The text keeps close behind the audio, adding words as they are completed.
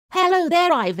Hello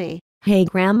there, Ivy. Hey,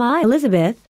 Grandma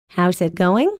Elizabeth, how's it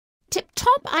going?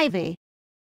 Tip-top, Ivy.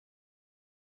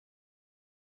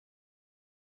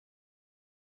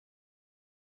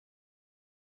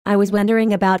 I was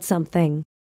wondering about something.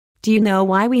 Do you know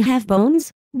why we have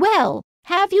bones? Well,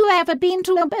 have you ever been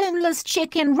to a boneless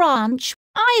chicken ranch,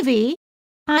 Ivy?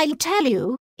 I'll tell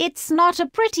you, it's not a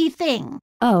pretty thing.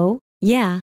 Oh,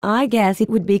 yeah, I guess it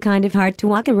would be kind of hard to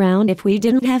walk around if we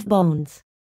didn't have bones.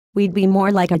 We'd be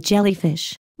more like a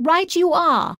jellyfish. Right you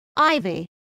are, Ivy.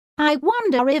 I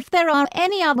wonder if there are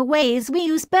any other ways we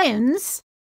use bones.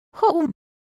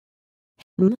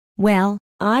 Well,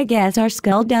 I guess our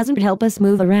skull doesn't help us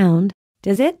move around,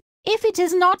 does it? If it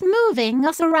is not moving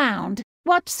us around,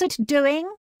 what's it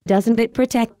doing? Doesn't it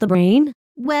protect the brain?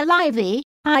 Well, Ivy,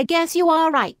 I guess you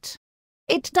are right.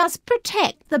 It does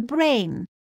protect the brain.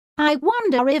 I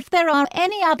wonder if there are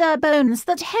any other bones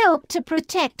that help to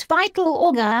protect vital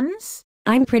organs.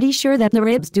 I'm pretty sure that the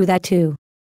ribs do that too.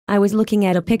 I was looking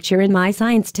at a picture in my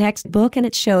science textbook and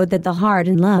it showed that the heart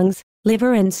and lungs,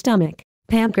 liver and stomach,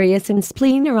 pancreas and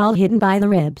spleen are all hidden by the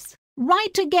ribs.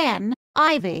 Right again,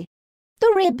 Ivy.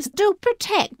 The ribs do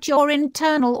protect your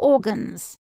internal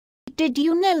organs. Did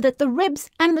you know that the ribs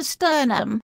and the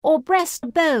sternum, or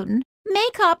breastbone,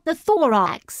 make up the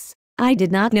thorax? I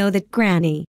did not know that,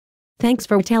 Granny. Thanks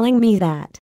for telling me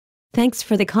that. Thanks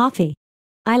for the coffee.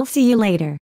 I'll see you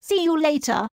later. See you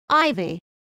later, Ivy.